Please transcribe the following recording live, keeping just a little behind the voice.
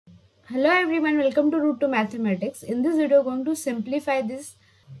Hello everyone, welcome to Root to Mathematics. In this video, we're going to simplify this.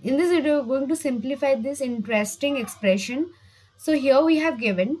 Interesting expression. So here we have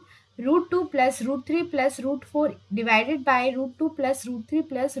given root 2 plus root 3 plus root 4 divided by root 2 plus root 3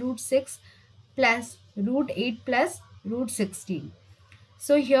 plus root 6 plus root 8 plus root 16.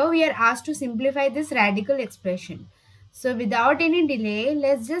 So here we are asked to simplify this radical expression. So without any delay,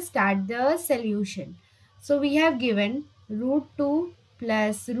 let's just start the solution. So we have given root 2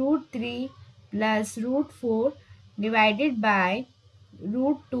 plus root 3 plus root 4 divided by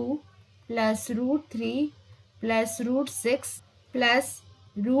root 2 plus root 3 plus root 6 plus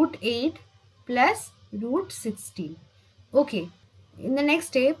root 8 plus root 16. Okay, in the next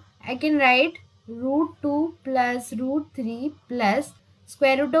step, I can write root 2 plus root 3 plus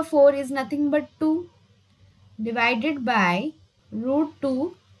square root of 4 is nothing but 2 divided by root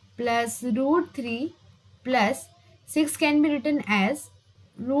 2 plus root 3 plus 6 can be written as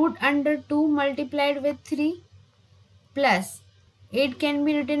root under 2 multiplied with 3 plus 8 can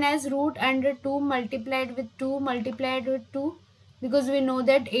be written as root under 2 multiplied with 2 because we know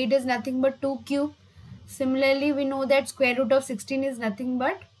that 8 is nothing but 2 cube. Similarly, we know that square root of 16 is nothing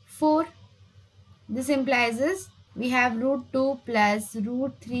but 4. This implies we have root 2 plus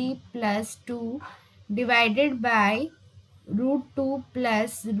root 3 plus 2 divided by root 2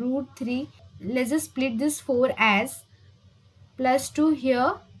 plus root 3. Let's just split this 4 as plus 2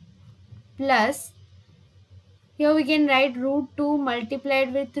 here plus here we can write root 2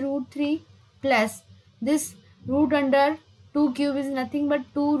 multiplied with root 3 plus this root under 2 cube is nothing but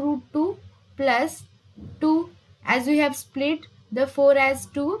 2 root 2 plus 2, as we have split the 4 as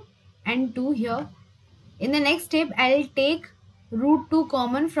 2 and 2 here. In the next step, I will take root 2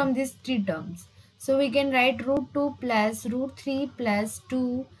 common from these three terms. So we can write root 2 plus root 3 plus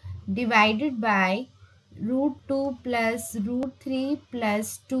 2 divided by root 2 plus root 3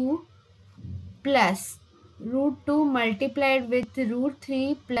 plus 2 plus root 2 multiplied with root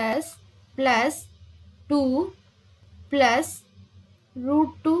 3 plus 2 plus root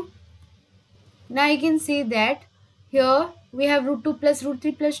 2. Now you can see that here we have root 2 plus root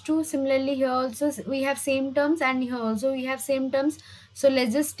 3 plus 2. Similarly, here also we have same terms and here also we have same terms. So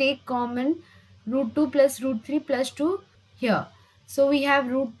let's just take common root 2 plus root 3 plus 2 here. So we have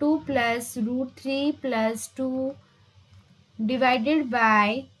root 2 plus root 3 plus 2 divided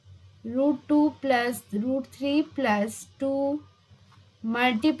by root 2 plus root 3 plus 2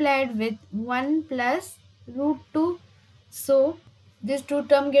 multiplied with 1 plus root 2. So these two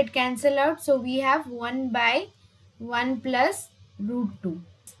terms get cancelled out. So we have 1 by 1 plus root 2.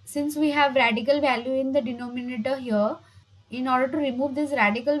 Since we have radical value in the denominator here, in order to remove this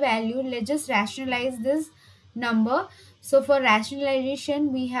radical value, let's just rationalize this number. So for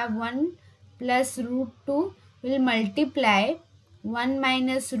rationalization, we have 1 plus root 2 will multiply 1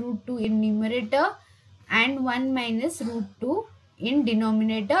 minus root 2 in numerator and 1 minus root 2 in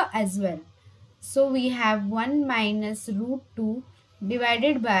denominator as well. So we have 1 minus root 2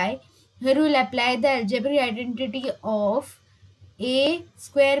 divided by, here we will apply the algebraic identity of a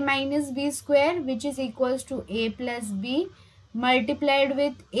square minus b square, which is equals to a plus b multiplied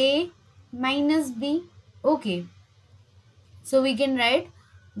with a minus b. Okay, so we can write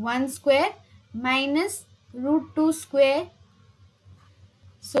 1 square minus root 2 square.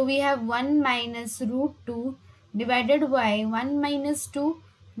 So we have 1 minus root 2 divided by 1 minus 2,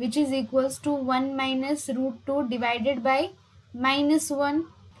 which is equals to 1 minus root 2 divided by minus 1.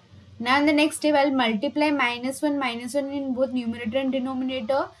 Now in the next step, I will multiply minus 1 in both numerator and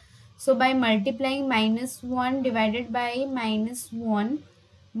denominator. So by multiplying minus 1 divided by minus 1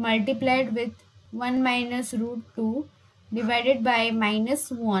 multiplied with 1 minus root 2 divided by minus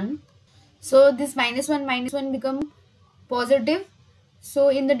 1. So this minus 1 become positive. So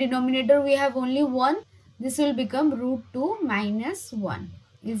in the denominator we have only 1. This will become root 2 minus 1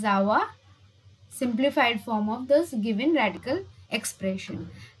 is our simplified form of this given radical expression.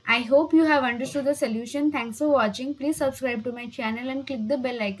 I hope you have understood the solution. Thanks for watching. Please subscribe to my channel and click the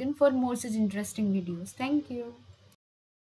bell icon for more such interesting videos. Thank you.